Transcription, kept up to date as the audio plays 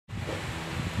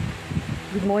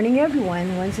Good morning,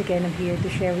 everyone. Once again, I'm here to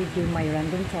share with you my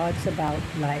random thoughts about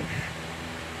life.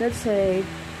 Let's say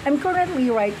I'm currently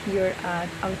right here at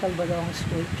Uncle Badong's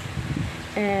wake,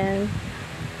 and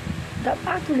that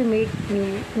actually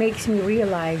makes me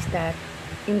realize that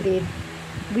indeed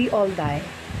we all die.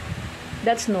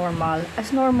 That's normal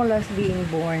as being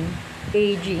born,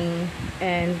 aging,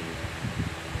 and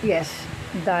yes,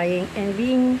 dying and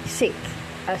being sick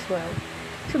as well.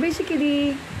 So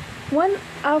basically, one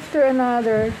after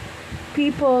another,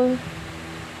 people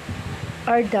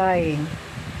are dying.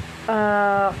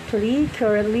 Actually,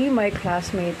 currently, my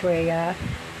classmate Rhea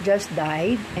just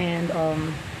died, and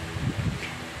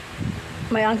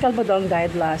my uncle Badong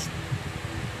died last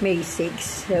May 6.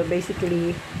 So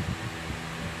basically,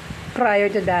 prior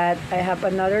to that, I have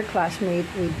another classmate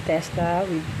with Testa,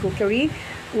 with Cookery,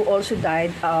 who also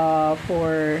died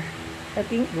for, I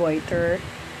think, goiter.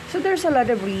 So there's a lot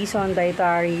of reason,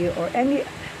 dietary or any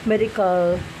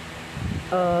medical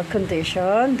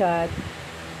condition that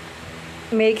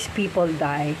makes people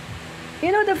die.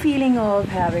 You know the feeling of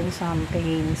having some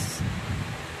pains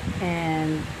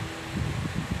and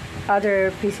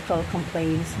other physical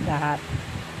complaints that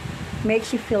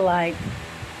makes you feel like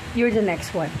you're the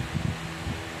next one.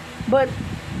 But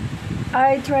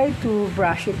I try to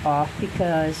brush it off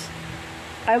because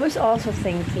I was also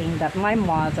thinking that my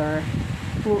mother,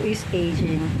 who is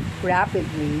aging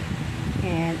rapidly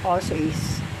and also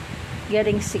is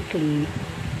getting sickly,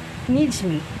 needs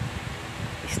me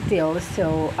still,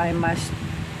 so I must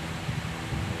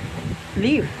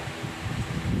live.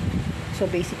 So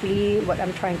basically, what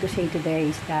I'm trying to say today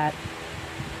is that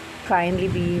kindly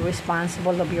be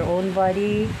responsible of your own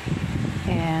body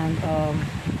and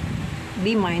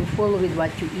be mindful with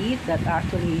what you eat. That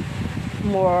actually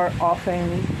more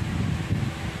often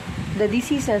the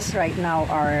diseases right now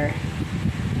are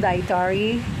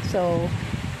dietary, so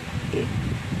it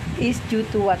is due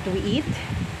to what we eat,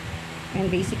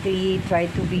 and basically try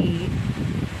to be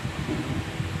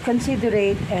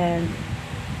considerate and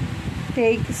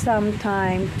take some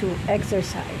time to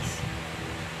exercise.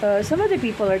 Some other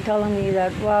people are telling me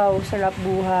that, wow, sarap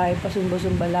buhay,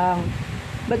 pasumba-sumba lang.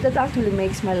 But that actually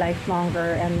makes my life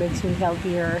longer and makes me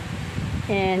healthier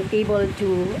and able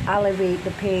to alleviate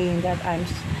the pain that I'm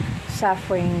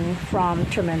suffering from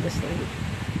tremendously.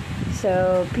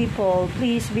 So people,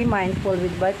 please be mindful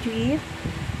with what you eat.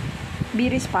 Be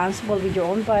responsible with your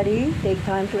own body. Take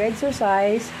time to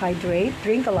exercise, hydrate,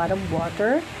 drink a lot of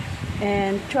water,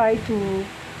 and try to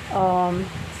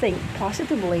think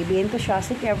positively. Be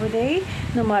enthusiastic every day.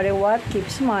 No matter what, keep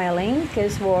smiling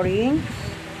because worrying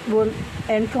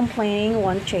and complaining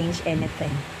won't change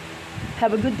anything.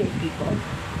 Have a good day, people.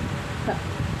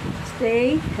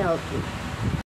 Stay healthy.